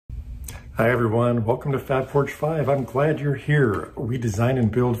Hi everyone, welcome to Fab Forge 5. I'm glad you're here. We design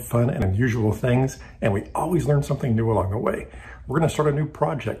and build fun and unusual things, and we always learn something new along the way. We're going to start a new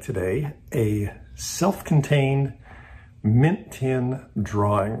project today, a self-contained mint tin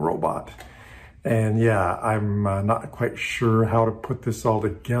drawing robot. And yeah, I'm not quite sure how to put this all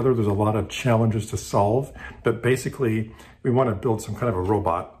together. There's a lot of challenges to solve, but basically we want to build some kind of a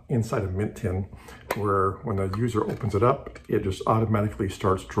robot inside a mint tin where when the user opens it up, it just automatically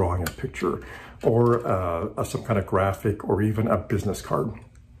starts drawing a picture or some kind of graphic or even a business card.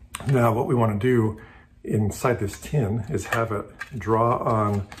 Now what we want to do inside this tin is have it draw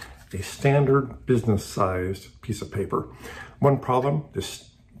on a standard business sized piece of paper. One problem, this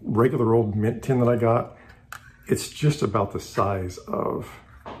regular old mint tin that I got, it's just about the size of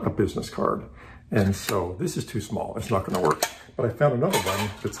a business card. And so this is too small, it's not gonna work. But I found another one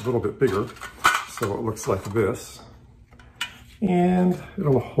that's a little bit bigger. So it looks like this. And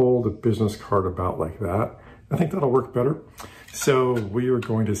it'll hold a business card about like that. I think that'll work better. So we are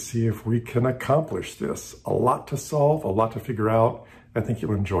going to see if we can accomplish this. A lot to solve, a lot to figure out. I think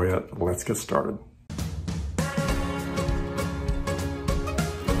you'll enjoy it. Let's get started.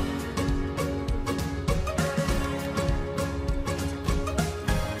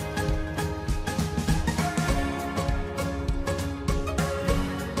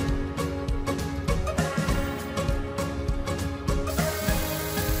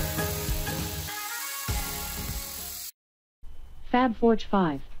 Fab Forge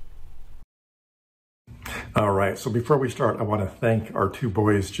 5. All right, so before we start, I want to thank our two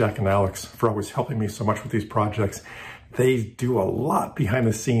boys, Jack and Alex, for always helping me so much with these projects. They do a lot behind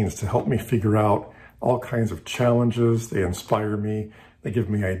the scenes to help me figure out all kinds of challenges. They inspire me, they give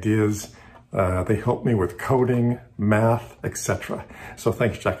me ideas, they help me with coding, math, etc. So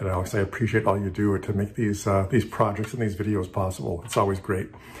thanks, Jack and Alex. I appreciate all you do to make these projects and these videos possible. It's always great.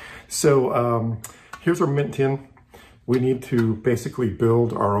 So here's our mint tin. We need to basically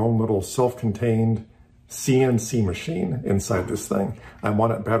build our own little self-contained CNC machine inside this thing. I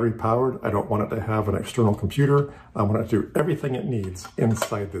want it battery powered. I don't want it to have an external computer. I want it to do everything it needs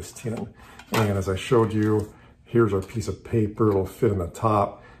inside this tin. And as I showed you, here's our piece of paper. It'll fit in the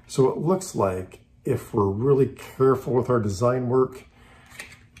top. So it looks like if we're really careful with our design work,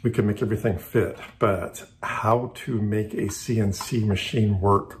 we can make everything fit. But how to make a CNC machine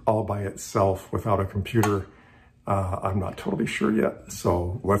work all by itself without a computer, I'm not totally sure yet.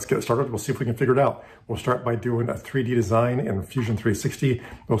 So let's get started. We'll see if we can figure it out. We'll start by doing a 3D design in Fusion 360.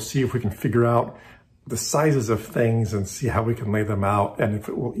 We'll see if we can figure out the sizes of things and see how we can lay them out and if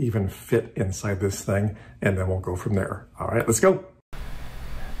it will even fit inside this thing. And then we'll go from there. All right, let's go.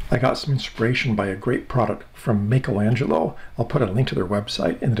 I got some inspiration by a great product from Michelangelo. I'll put a link to their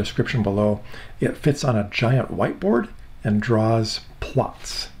website in the description below. It fits on a giant whiteboard and draws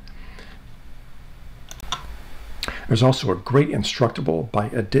plots. There's also a great Instructable by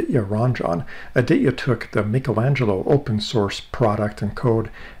Aditya Ranjan. Aditya took the Michelangelo open source product and code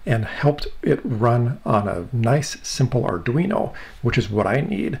and helped it run on a nice, simple Arduino, which is what I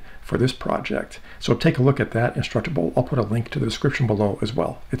need for this project. So take a look at that Instructable. I'll put a link to the description below as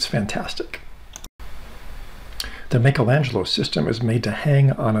well. It's fantastic. The Michelangelo system is made to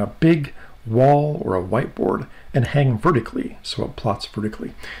hang on a big wall or a whiteboard and hang vertically, so it plots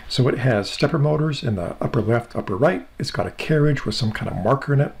vertically. So it has stepper motors in the upper left, upper right. It's got a carriage with some kind of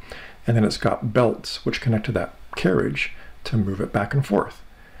marker in it, and then it's got belts which connect to that carriage to move it back and forth.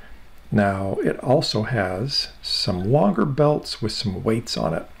 Now it also has some longer belts with some weights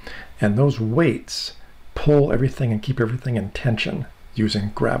on it, and those weights pull everything and keep everything in tension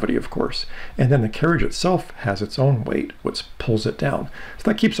using gravity, of course. And then the carriage itself has its own weight, which pulls it down. So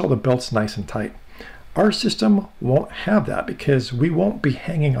that keeps all the belts nice and tight. Our system won't have that because we won't be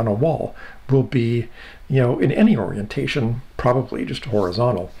hanging on a wall. We'll be, in any orientation, probably just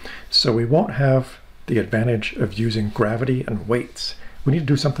horizontal. So we won't have the advantage of using gravity and weights. We need to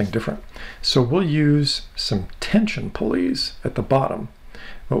do something different. So we'll use some tension pulleys at the bottom.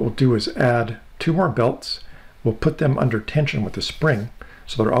 What we'll do is add 2 more belts. We'll put them under tension with a spring,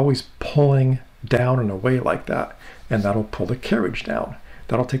 so they're always pulling down and away like that, and that'll pull the carriage down.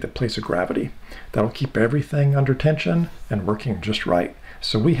 That'll take the place of gravity. That'll keep everything under tension and working just right.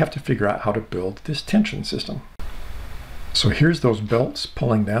 So we have to figure out how to build this tension system. So here's those belts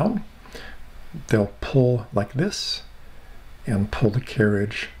pulling down. They'll pull like this and pull the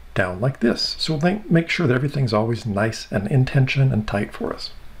carriage down like this. So we'll make sure that everything's always nice and in tension and tight for us.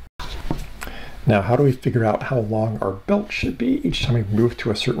 Now, how do we figure out how long our belt should be each time we move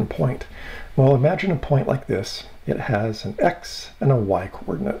to a certain point? Well, imagine a point like this. It has an X and a Y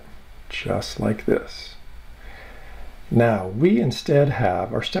coordinate, just like this. Now, we instead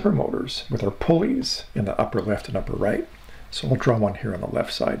have our stepper motors with our pulleys in the upper left and upper right. So I'll draw one here on the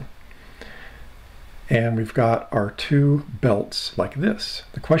left side. And we've got our two belts like this.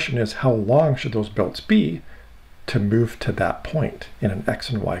 The question is, how long should those belts be to move to that point in an X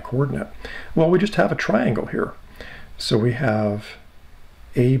and Y coordinate? Well, we just have a triangle here. So we have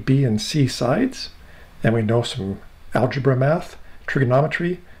A, B, and C sides, and we know some algebra math,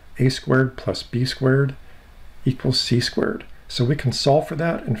 trigonometry, a squared plus b squared equals c squared. So we can solve for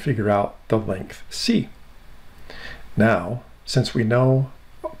that and figure out the length c. Now, since we know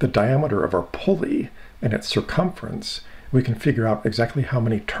the diameter of our pulley and its circumference, we can figure out exactly how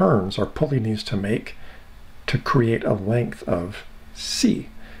many turns our pulley needs to make to create a length of c.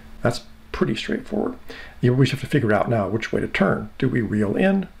 That's pretty straightforward. We just have to figure out now which way to turn. Do we reel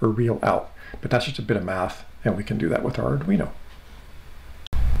in or reel out? But that's just a bit of math, and we can do that with our Arduino.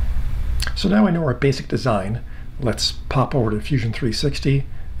 So now I know our basic design. Let's pop over to Fusion 360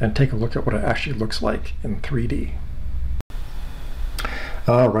 and take a look at what it actually looks like in 3D.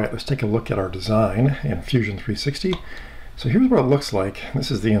 All right, let's take a look at our design in Fusion 360. So here's what it looks like.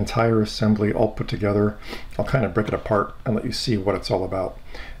 This is the entire assembly all put together. I'll kind of break it apart and let you see what it's all about.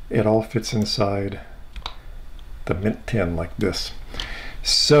 It all fits inside the mint tin like this.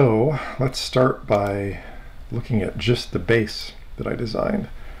 So let's start by looking at just the base that I designed.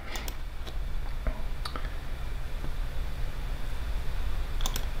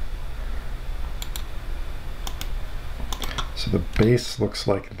 So the base looks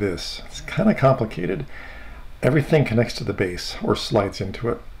like this. It's kind of complicated. Everything connects to the base or slides into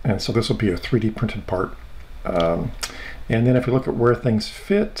it. And so this will be a 3D printed part. And then if we look at where things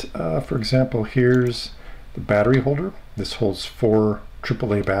fit, for example, here's the battery holder. This holds 4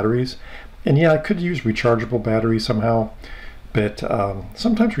 AAA batteries. And yeah, I could use rechargeable batteries somehow, but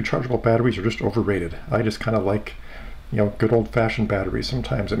sometimes rechargeable batteries are just overrated. I just kind of like, good old-fashioned batteries.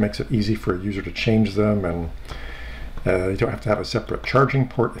 Sometimes it makes it easy for a user to change them, and you don't have to have a separate charging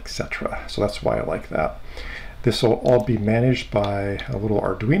port, etc. So that's why I like that. This will all be managed by a little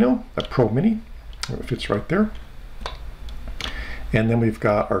Arduino, a Pro Mini. It fits right there. And then we've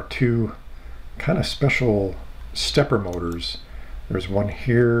got our 2 kind of special stepper motors. There's one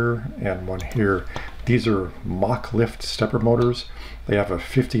here and one here. These are Mach lift stepper motors. They have a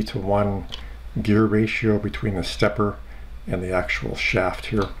 50-to-1 gear ratio between the stepper and the actual shaft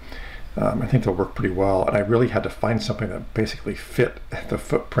here. I think they'll work pretty well, and I really had to find something that basically fit the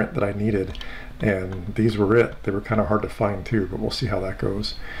footprint that I needed, and these were it. They were kind of hard to find too, but we'll see how that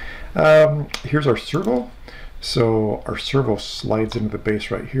goes. Here's our servo. So our servo slides into the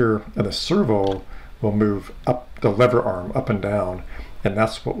base right here, and the servo will move up the lever arm up and down, and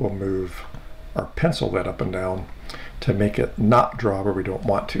that's what will move our pencil lead up and down to make it not draw where we don't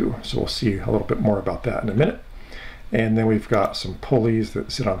want to. So we'll see a little bit more about that in a minute. And then we've got some pulleys that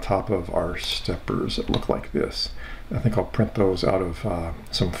sit on top of our steppers that look like this. I think I'll print those out of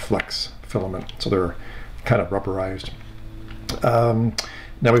some flex filament, so they're kind of rubberized.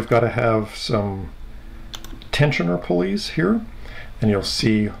 Now we've got to have some tensioner pulleys here, and you'll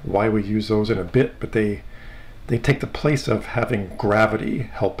see why we use those in a bit, but they take the place of having gravity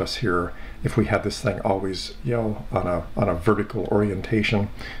help us here. If we have this thing always on a vertical orientation,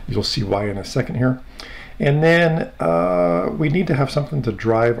 you'll see why in a second here. And then we need to have something to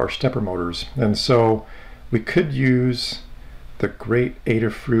drive our stepper motors, and so we could use the great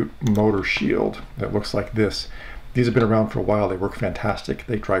Adafruit motor shield that looks like this. These have been around for a while. They work fantastic.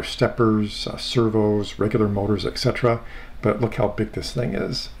 They drive steppers, servos, regular motors, etc. But look how big this thing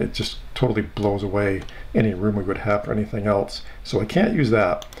is. It just totally blows away any room we would have for anything else. So I can't use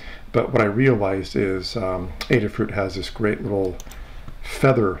that. But what I realized is Adafruit has this great little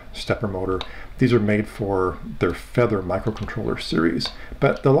feather stepper motor. These are made for their Feather microcontroller series,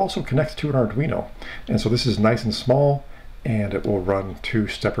 but they'll also connect to an Arduino. And so this is nice and small, and it will run 2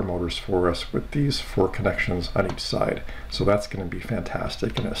 stepper motors for us with these 4 connections on each side. So that's going to be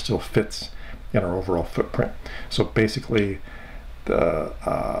fantastic, and it still fits in our overall footprint. So basically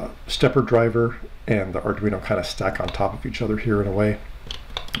the stepper driver and the Arduino kind of stack on top of each other here in a way.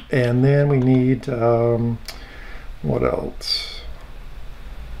 And then we need, what else?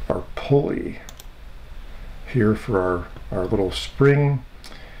 Our pulley here for our little spring.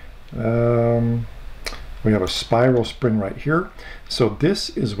 We have a spiral spring right here. So this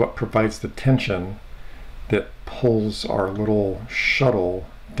is what provides the tension that pulls our little shuttle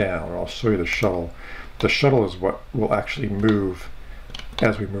down. I'll show you the shuttle. The shuttle is what will actually move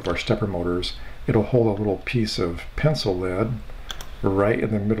as we move our stepper motors. It'll hold a little piece of pencil lead right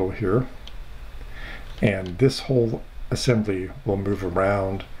in the middle here, and this whole assembly will move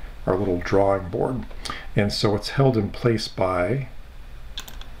around our little drawing board. And so it's held in place by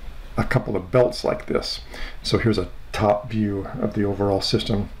a couple of belts like this. So here's a top view of the overall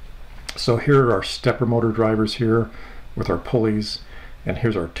system. So here are our stepper motor drivers here with our pulleys, and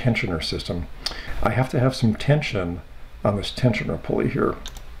here's our tensioner system. I have to have some tension on this tensioner pulley here,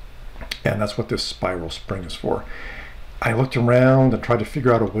 and that's what this spiral spring is for. I looked around and tried to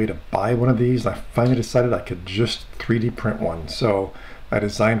figure out a way to buy one of these, and I finally decided I could just 3D print one. So I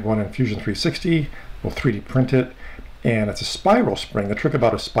designed one in Fusion 360, we'll 3D print it, and it's a spiral spring. The trick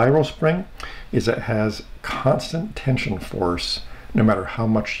about a spiral spring is it has constant tension force no matter how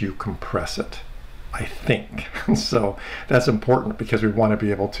much you compress it, I think. So that's important because we want to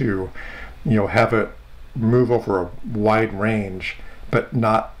be able to, have it move over a wide range, but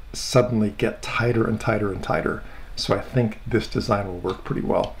not suddenly get tighter and tighter and tighter. So I think this design will work pretty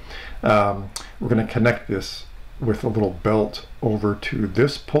well. We're going to connect this with a little belt over to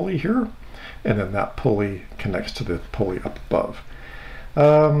this pulley here, and then that pulley connects to the pulley up above.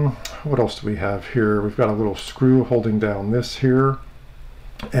 What else do we have here? We've got a little screw holding down this here.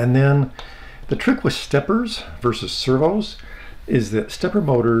 And then the trick with steppers versus servos is that stepper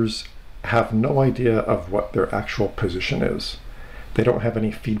motors have no idea of what their actual position is. They don't have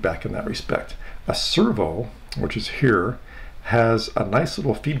any feedback in that respect. A servo, which is here, has a nice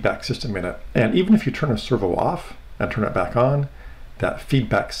little feedback system in it. And even if you turn a servo off and turn it back on, that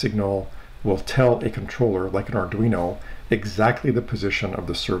feedback signal will tell a controller, like an Arduino, exactly the position of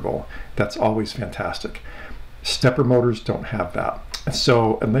the servo. That's always fantastic. Stepper motors don't have that.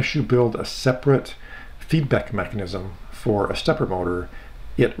 So unless you build a separate feedback mechanism for a stepper motor,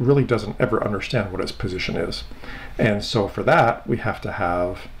 it really doesn't ever understand what its position is. And so for that, we have to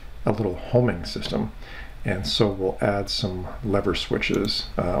have a little homing system. And so we'll add some lever switches.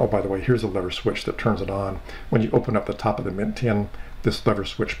 Oh, by the way, here's a lever switch that turns it on. When you open up the top of the mint tin, this lever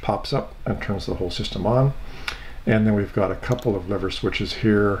switch pops up and turns the whole system on. And then we've got a couple of lever switches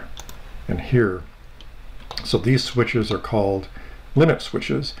here and here. So these switches are called limit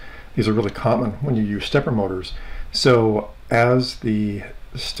switches. These are really common when you use stepper motors. So as the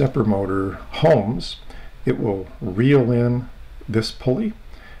stepper motor homes, it will reel in this pulley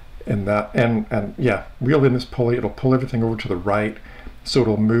and reel in this pulley. It'll pull everything over to the right, so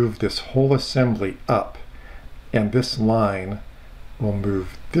it'll move this whole assembly up, and this line will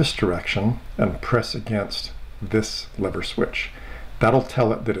move this direction and press against this lever switch. That'll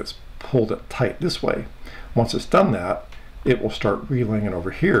tell it that it's pulled it tight this way. Once it's done that, it will start reeling it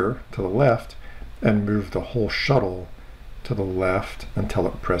over here to the left and move the whole shuttle to the left until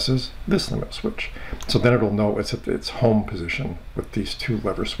it presses this limit switch. So then it'll know it's at its home position with these two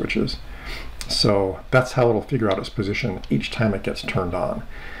lever switches. So that's how it'll figure out its position each time it gets turned on.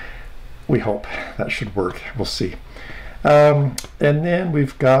 We hope that should work. We'll see. And then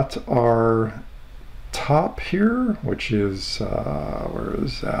we've got our top here, which is, where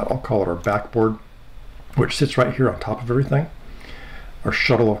is that? I'll call it our backboard, which sits right here on top of everything. Our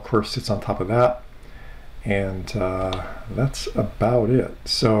shuttle, of course, sits on top of that. And that's about it.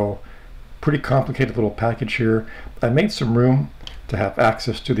 So pretty complicated little package here. I made some room to have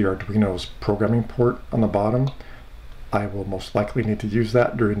access to the Arduino's programming port on the bottom. I will most likely need to use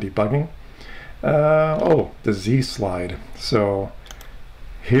that during debugging. Oh, the Z slide. So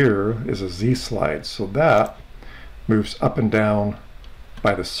here is a Z slide. So that moves up and down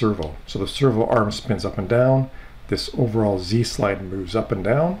by the servo. So the servo arm spins up and down. This overall Z slide moves up and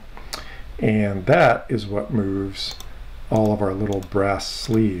down. And that is what moves all of our little brass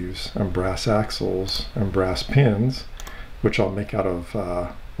sleeves and brass axles and brass pins, which I'll make out of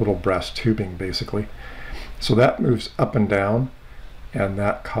little brass tubing basically. So that moves up and down, and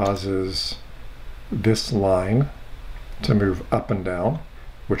that causes this line to move up and down,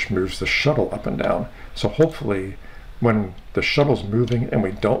 which moves the shuttle up and down. So hopefully when the shuttle's moving and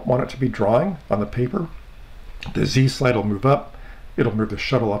we don't want it to be drawing on the paper, the Z slide will move up, it'll move the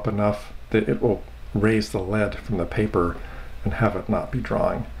shuttle up enough that it will raise the lead from the paper and have it not be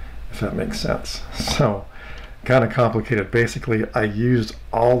drawing, if that makes sense. So kind of complicated. Basically, I used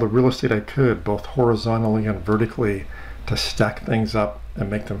all the real estate I could, both horizontally and vertically, to stack things up and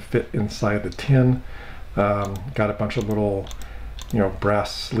make them fit inside the tin. Got a bunch of little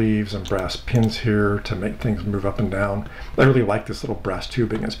brass sleeves and brass pins here to make things move up and down. I really like this little brass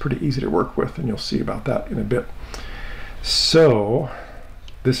tubing. It's pretty easy to work with, and you'll see about that in a bit. So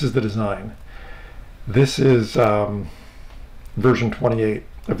this is the design. This is version 28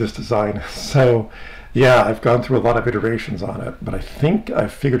 of this design. So yeah, I've gone through a lot of iterations on it, but I think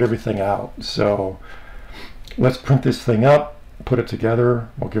I've figured everything out. So let's print this thing up, put it together,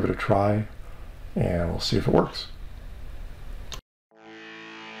 we'll give it a try, and we'll see if it works.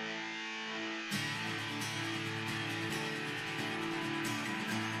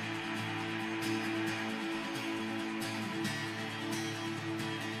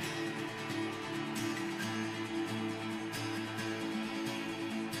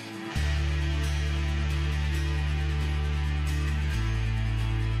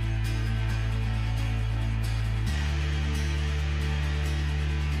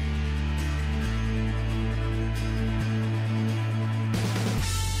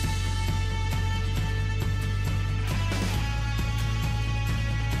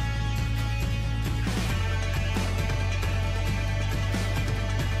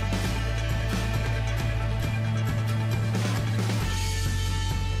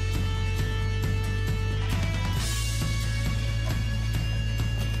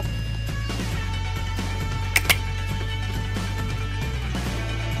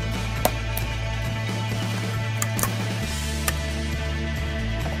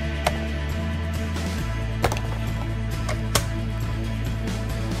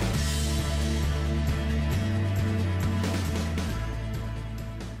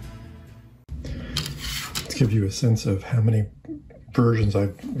 give you a sense of how many versions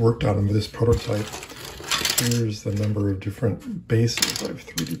I've worked on with this prototype. Here's the number of different bases I've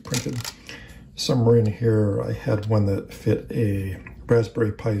 3D printed. Somewhere in here I had one that fit a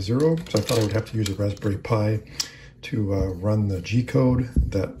Raspberry Pi Zero, so I thought I would have to use a Raspberry Pi to run the G-code.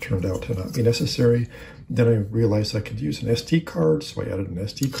 That turned out to not be necessary. Then I realized I could use an SD card, so I added an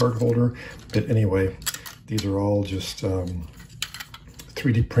SD card holder. But anyway, these are all just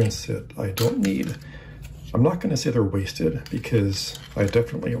 3D prints that I don't need. I'm not going to say they're wasted, because I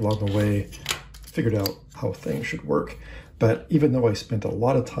definitely along the way figured out how things should work. But even though I spent a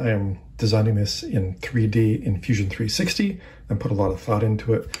lot of time designing this in 3D in Fusion 360 and put a lot of thought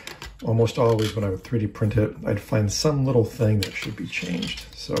into it, almost always when I would 3D print it, I'd find some little thing that should be changed.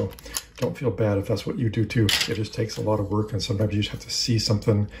 So don't feel bad if that's what you do too. It just takes a lot of work, and sometimes you just have to see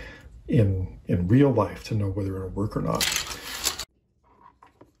something in real life to know whether it'll work or not.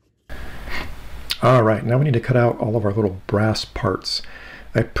 All right, now we need to cut out all of our little brass parts.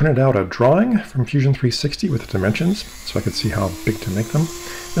 I printed out a drawing from Fusion 360 with the dimensions so I could see how big to make them.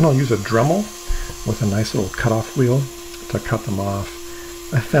 Then I'll use a Dremel with a nice little cutoff wheel to cut them off.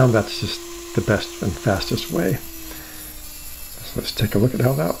 I found that's just the best and fastest way. So let's take a look at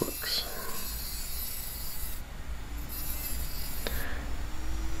how that looks.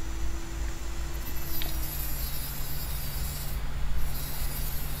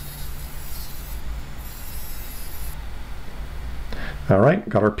 All right,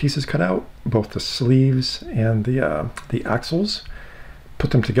 got our pieces cut out, both the sleeves and the axles.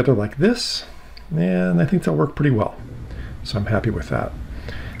 Put them together like this, and I think they'll work pretty well. So I'm happy with that.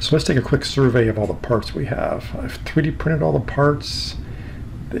 So let's take a quick survey of all the parts we have. I've 3D printed all the parts,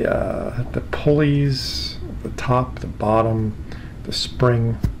 the pulleys, the top, the bottom, the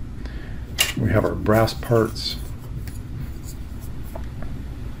spring. We have our brass parts.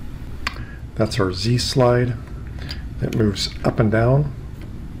 That's our Z slide. It moves up and down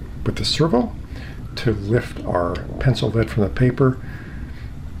with the servo to lift our pencil lead from the paper.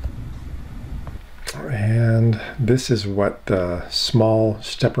 And this is what the small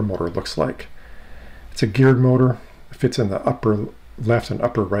stepper motor looks like. It's a geared motor. It fits in the upper left and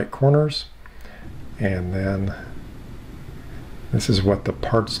upper right corners. And then this is what the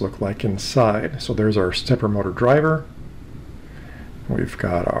parts look like inside. So there's our stepper motor driver. We've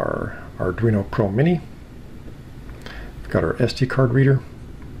got our Arduino Pro Mini. Got our SD card reader,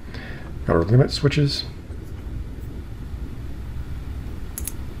 got our limit switches.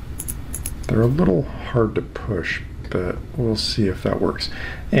 They're a little hard to push, but we'll see if that works.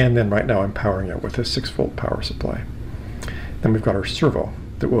 And then right now I'm powering it with a 6-volt power supply. Then we've got our servo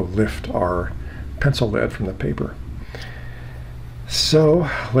that will lift our pencil lead from the paper. So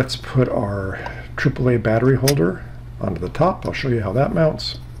let's put our AAA battery holder onto the top. I'll show you how that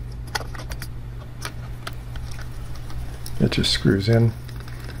mounts. It just screws in.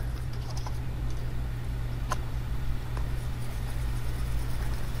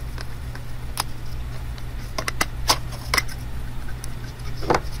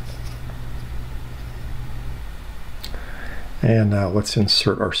 And now let's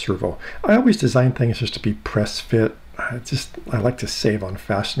insert our servo. I always design things just to be press fit. I like to save on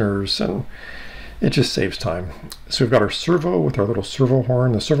fasteners, and it just saves time. So we've got our servo with our little servo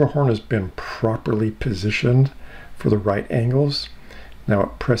horn. The servo horn has been properly positioned for the right angles. Now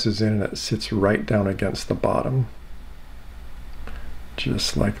it presses in and it sits right down against the bottom,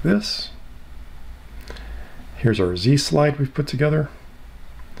 just like this. Here's our Z slide we've put together,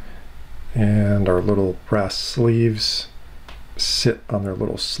 and our little brass sleeves sit on their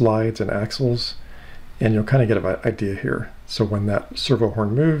little slides and axles, and you'll kind of get an idea here. So when that servo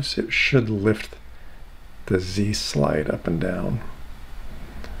horn moves, it should lift the Z slide up and down.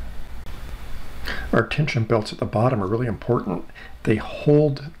 Our tension belts at the bottom are really important. They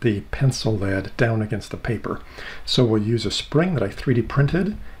hold the pencil lead down against the paper. So we'll use a spring that I 3D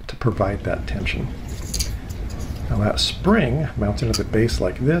printed to provide that tension. Now that spring mounts into the base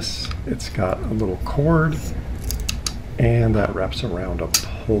like this. It's got a little cord, and that wraps around a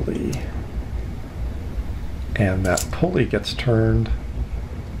pulley. And that pulley gets turned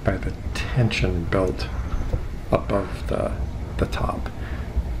by the tension belt above the top.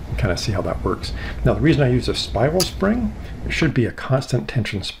 Kind of see how that works. Now the reason I use a spiral spring, it should be a constant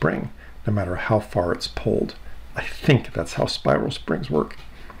tension spring no matter how far it's pulled. I think that's how spiral springs work.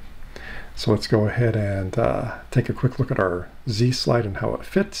 So let's go ahead and take a quick look at our Z slide and how it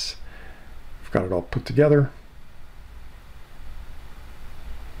fits. We've got it all put together.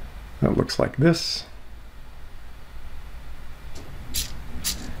 It looks like this.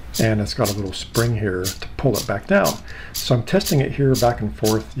 and it's got a little spring here to pull it back down. So I'm testing it here back and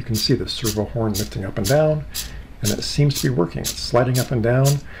forth. You can see the servo horn lifting up and down, and it seems to be working. It's sliding up and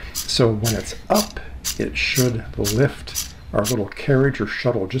down. So when it's up, it should lift our little carriage or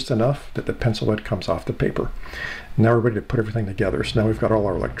shuttle just enough that the pencil head comes off the paper. Now we're ready to put everything together. So now we've got all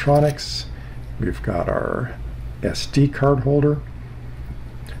our electronics. We've got our SD card holder.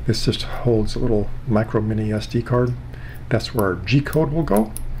 This just holds a little micro mini SD card. That's where our G code will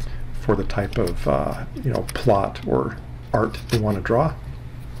go for the type of plot or art we want to draw.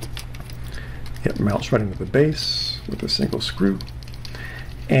 It mounts right into the base with a single screw,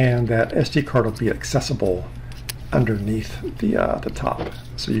 and that SD card will be accessible underneath the top,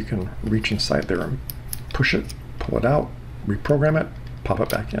 so you can reach inside there and push it, pull it out, reprogram it, pop it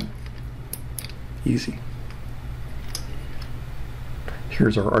back in. Easy.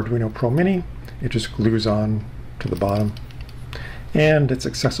 Here's our Arduino Pro Mini. It just glues on to the bottom, and it's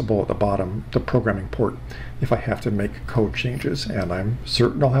accessible at the bottom, the programming port, if I have to make code changes, and I'm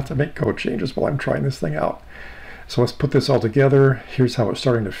certain I'll have to make code changes while I'm trying this thing out. So let's put this all together. Here's how it's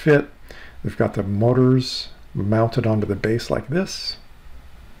starting to fit. We've got the motors mounted onto the base like this,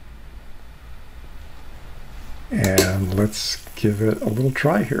 and let's give it a little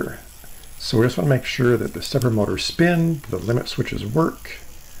try here. So we just want to make sure that the stepper motors spin, the limit switches work.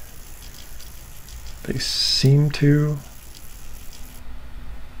 They seem to.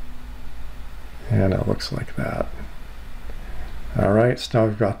 And it looks like that. All right, so now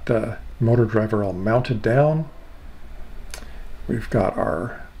we've got the motor driver all mounted down. We've got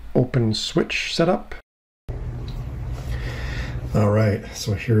our open switch set up. All right,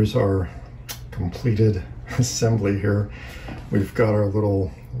 so here's our completed assembly here. We've got our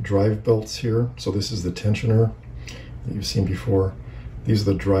little drive belts here. So this is the tensioner that you've seen before. These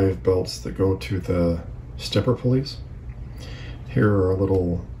are the drive belts that go to the stepper pulleys. Here are our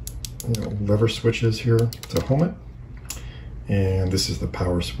little lever switches here to home it. And this is the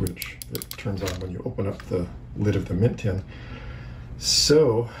power switch that turns on when you open up the lid of the mint tin.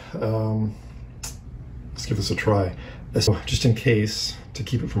 So let's give this a try. So just in case, to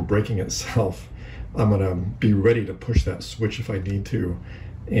keep it from breaking itself, I'm gonna be ready to push that switch if I need to.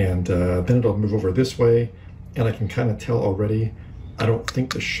 And then it'll move over this way, and I can kind of tell already, I don't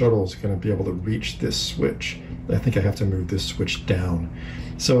think the shuttle is going to be able to reach this switch. I think I have to move this switch down.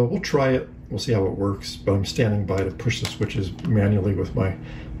 So we'll try it, we'll see how it works, but I'm standing by to push the switches manually with my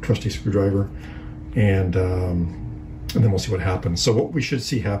trusty screwdriver, and then we'll see what happens. So what we should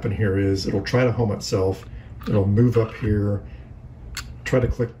see happen here is it'll try to home itself, it'll move up here, try to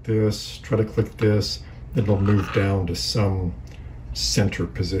click this, then it'll move down to some center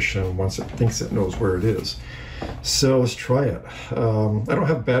position once it thinks it knows where it is. So let's try it. I don't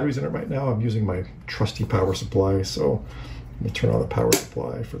have batteries in it right now. I'm using my trusty power supply, so let me turn on the power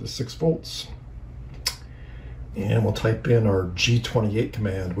supply for the 6 volts. And we'll type in our G28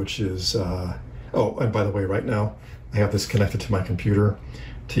 command, which is, oh, and by the way, right now I have this connected to my computer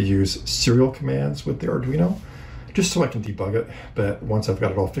to use serial commands with the Arduino, just so I can debug it. But once I've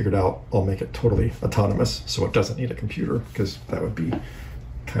got it all figured out, I'll make it totally autonomous, so it doesn't need a computer, because that would be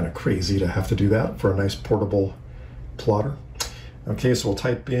kind of crazy to have to do that for a nice portable plotter. Okay, so we'll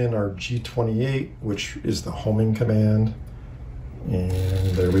type in our G28, which is the homing command,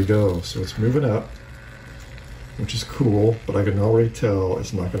 and there we go. So it's moving up, which is cool, but I can already tell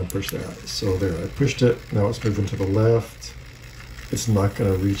it's not going to push that. So there, I pushed it. Now it's moving to the left. It's not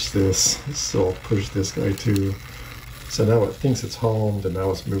going to reach this, so I'll push this guy too. So now it thinks it's homed, and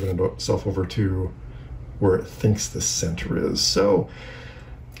now it's moving itself over to where it thinks the center is. So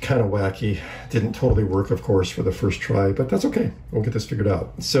kind of wacky. Didn't totally work, of course, for the first try, but that's okay. We'll get this figured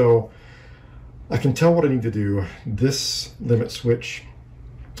out. So I can tell what I need to do. This limit switch,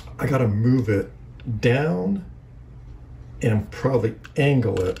 I got to move it down and probably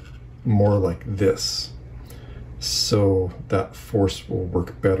angle it more like this, so that force will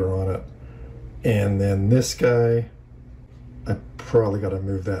work better on it. And then this guy, I probably got to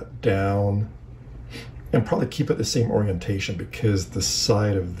move that down and probably keep it the same orientation, because the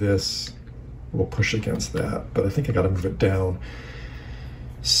side of this will push against that, but I think I got to move it down.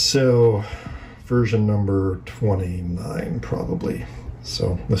 So version number 29 probably.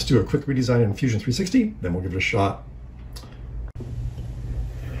 So let's do a quick redesign in Fusion 360, then we'll give it a shot.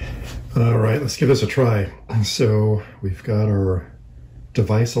 All right, let's give this a try. So we've got our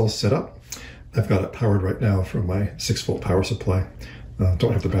device all set up. I've got it powered right now from my 6-volt power supply.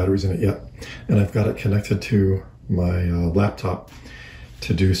 Don't have the batteries in it yet. And I've got it connected to my laptop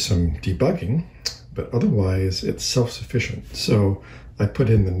to do some debugging, but otherwise it's self-sufficient. So I put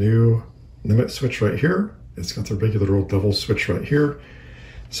in the new limit switch right here. It's got the regular old double switch right here.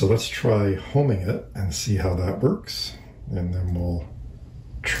 So let's try homing it and see how that works. And then we'll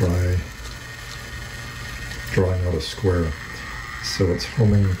try drawing out a square. So it's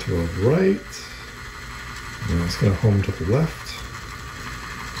homing to the right, and it's going to home to the left.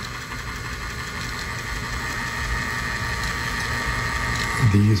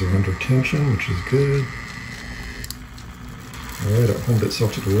 These are under tension, which is good. All right, it homed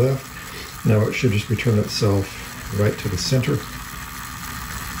itself to the left. Now it should just return itself right to the center.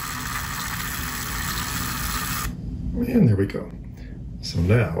 And there we go. So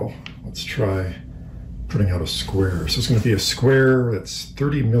now let's try putting out a square. So it's going to be a square that's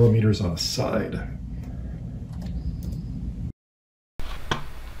 30 millimeters on a side.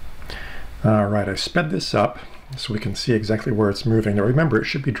 All right, I sped this up so we can see exactly where it's moving. Now remember, it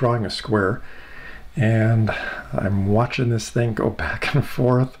should be drawing a square, and I'm watching this thing go back and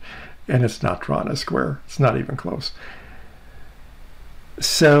forth, and it's not drawing a square. It's not even close.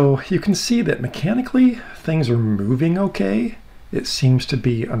 So you can see that mechanically things are moving okay. It seems to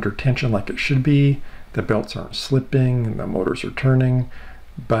be under tension like it should be. The belts aren't slipping and the motors are turning,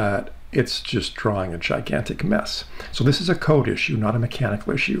 but it's just drawing a gigantic mess. So this is a code issue, not a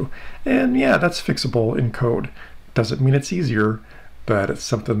mechanical issue. And yeah, that's fixable in code. Doesn't mean it's easier, but it's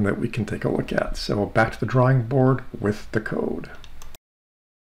something that we can take a look at. So back to the drawing board with the code.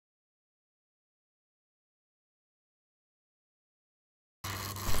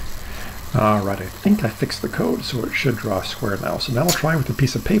 All right, I think I fixed the code, so it should draw a square now. So now we'll try with a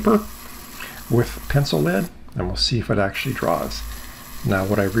piece of paper with pencil lead, and we'll see if it actually draws. Now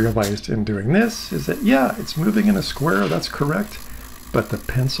what I realized in doing this is that, yeah, it's moving in a square, that's correct, but the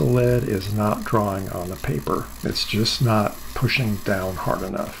pencil lead is not drawing on the paper. It's just not pushing down hard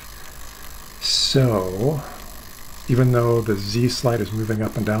enough. So even though the Z slide is moving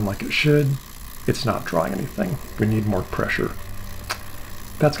up and down like it should, it's not drawing anything. We need more pressure.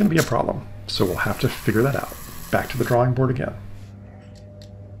 That's going to be a problem, so we'll have to figure that out. Back to the drawing board again.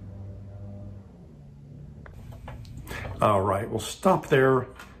 All right, we'll stop there.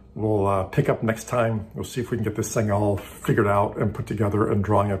 We'll pick up next time. We'll see if we can get this thing all figured out and put together and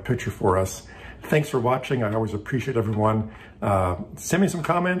drawing a picture for us. Thanks for watching. I always appreciate everyone. Send me some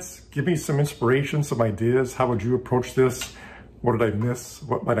comments. Give me some inspiration, some ideas. How would you approach this? What did I miss?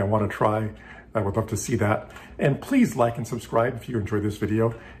 What might I want to try? I would love to see that. And please like and subscribe if you enjoyed this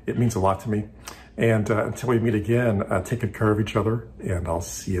video. It means a lot to me. And until we meet again, take good care of each other, and I'll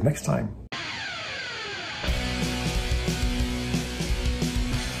see you next time.